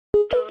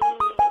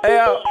Hey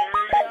yo,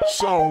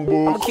 Song,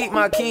 boy. I'ma keep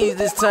my keys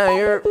this time,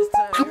 you heard?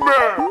 Come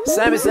on.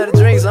 Sammie said the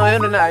drinks on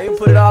him tonight, you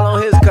put it all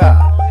on his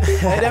car.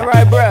 Ain't that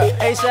right, bro?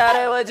 Hey,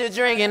 Shawty, what you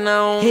drinking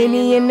on?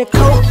 Henny in the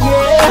coke,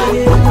 yeah. Put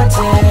it on my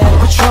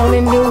tab. Patron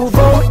and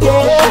Nouveau,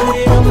 yeah. Put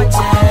it on my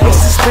tab.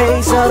 Ace of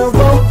spades on the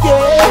road,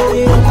 yeah. Put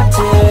it on my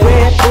tab.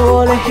 Red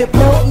Bull and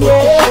Hypno,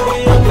 yeah. Put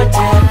it on my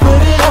tab.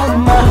 Put it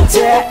on my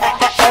tab.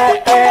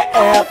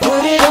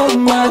 Put it on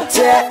my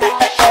tab.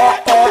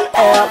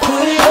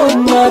 Put it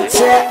on my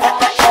tab.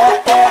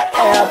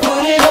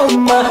 Put it on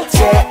my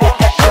tab.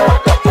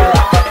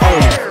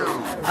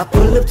 I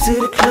pull up to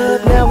the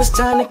club, now it's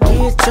time to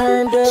get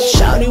turned up.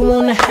 Shawty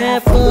wanna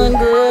have fun,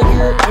 girl,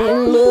 you're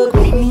in luck.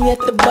 Meet me at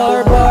the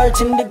bar,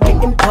 bartender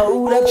getting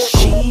pulled up.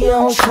 She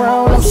on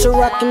Crown, I'm so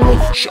rockin'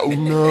 it. Show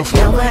enough.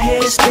 Now my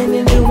head is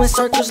spinning, doing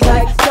circles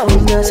like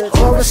donuts.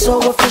 Aura so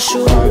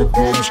official, all the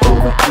girls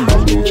going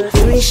through.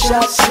 3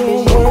 shots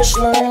in, words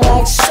learn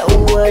like so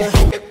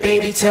what?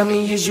 Baby, tell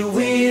me, is you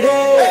with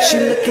it? She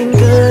looking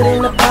good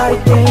in the party,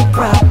 ain't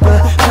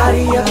proper.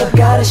 Party up, I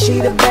got her, she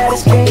the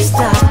baddest, can't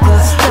stop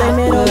her. Blame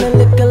it on the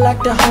liquor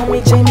like the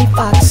homie Jamie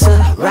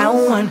Foxxer.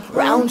 Round 1,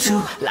 round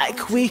 2,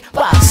 like we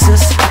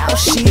boxers. Now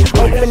she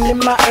opening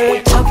my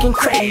ear, talking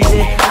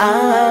crazy.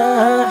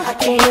 I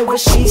can't hear what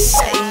she's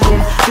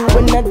saying. Do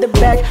another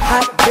back,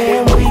 hot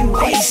damn, we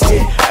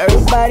wasted.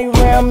 Everybody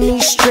around me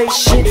straight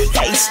shit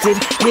wasted.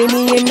 Get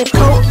me in the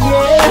coke,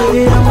 yeah. Put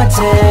it on my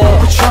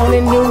tab. Patron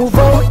and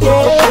Nouveau,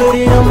 yeah. Put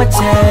it on my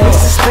tab.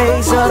 Ace of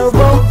spades on the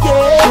road,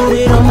 yeah. Put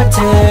it on my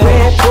tab.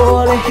 Red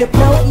Bull and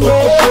Hypno,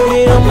 yeah. Put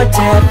it on my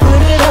tab.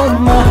 Put it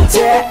on my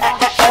tab.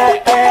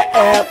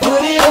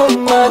 Put it on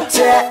my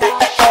tab.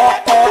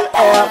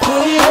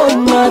 Put it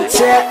on my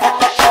tab.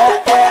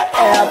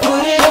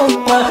 Put it on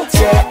my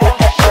tab.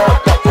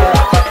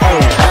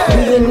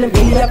 We in the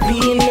VIP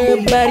and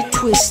everybody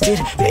twisted.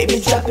 Baby,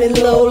 drop it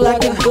low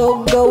like a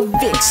go-go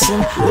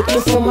vixen.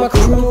 Looking for my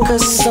crew,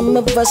 cause some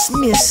of us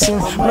missing.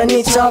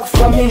 Money talk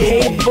from me,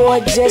 hey boy,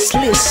 just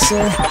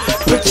listen.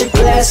 Put your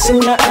glass in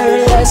the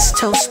air, let's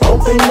toast.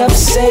 Open up,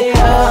 say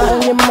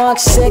on your mark,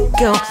 set,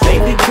 go.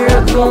 Baby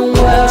girl gon'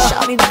 wild,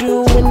 shawty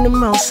doing the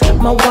most.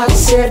 My watch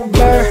said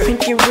bird,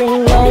 pinky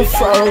ring on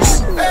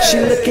froze. She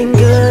looking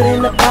good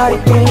in the party,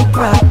 ain't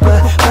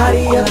proper.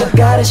 Body up, I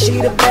got her,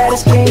 she the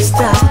baddest, can't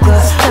stop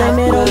her. Blame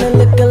it on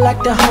the liquor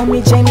like the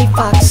homie Jamie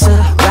Foxxer.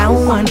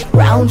 Round 1,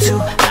 round 2,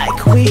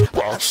 like we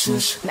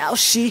boxers. Now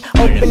she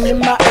opening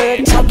my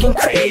ear, talking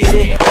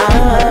crazy.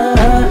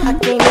 I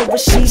can't hear what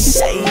she's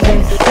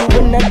saying. Do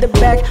another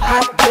back,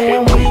 hot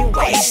damn, we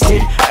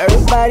wasted.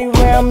 Everybody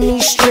around me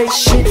straight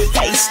shit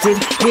wasted.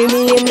 Get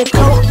me in the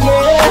coke,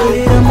 yeah. Put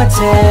it on my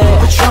tab.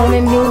 Patron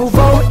and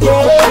Nouveau,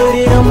 yeah. Put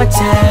it on my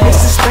tab.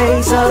 Ace of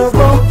spades on the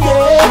road,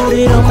 yeah. Put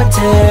it on my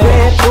tab.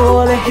 Red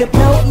Bull and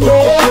Hypno,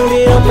 yeah. Put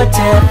it on my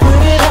tab.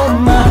 Put it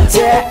on my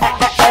tab.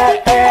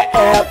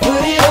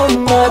 Put it on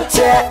my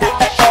tab.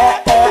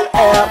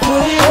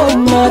 Put it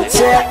on my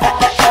tab.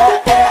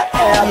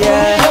 Put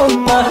it on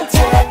my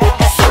tab.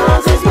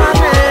 Songz is my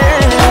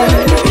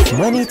name.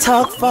 Money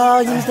talk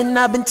volumes, then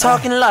I've been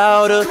talking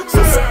louder.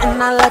 So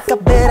sitting out like I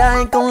bet I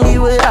ain't gon'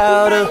 leave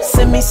without her.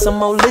 Send me some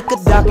more liquor,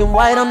 dark and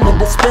white on the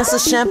dispenser.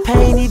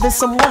 Champagne, even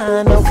some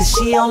wine, oh, cause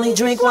she only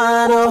drink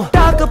wine, oh.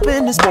 Dark up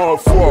in this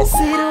Motherfucker.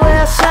 see the way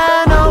I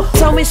shine, oh.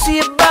 Told me she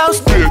a boss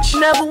bitch,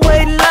 never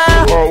wait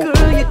line. Oh.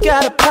 Girl, you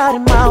got a potty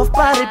mouth,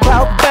 body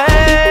bout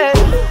bad.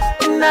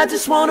 And I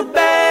just want a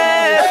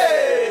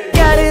bag.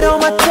 Got it on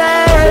my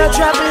tag, I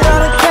drop it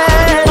on the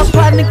cash. My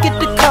partner get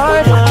the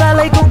card,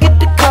 valet gon' get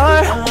the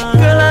car.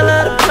 Girl, I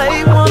love to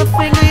play, wanna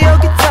finger your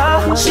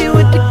guitar. She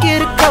went to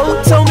get a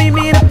coat, told me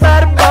meet up by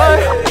the bar.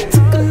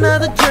 Took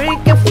another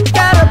drink and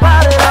forgot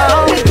about it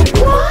all.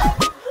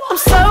 I'm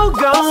so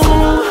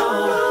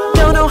gone,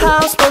 don't know how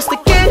I'm supposed to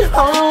get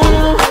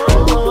home.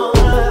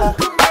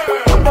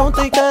 Don't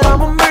think that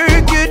I'ma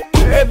make it.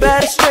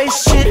 Everybody straight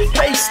shit,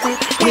 wasted.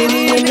 Get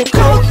me in the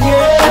coke,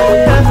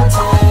 yeah.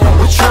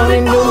 Patron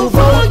and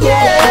Nouveau,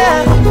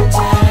 yeah.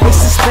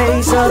 Ace of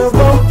spades on the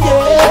road,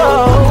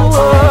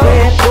 yeah.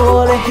 Red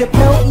Bull and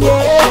Hypno,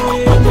 yeah.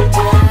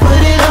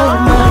 Put it on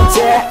my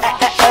tab.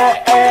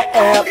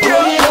 Put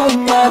it on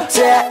my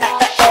tab.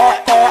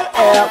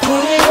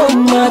 Put it on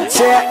my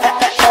tab.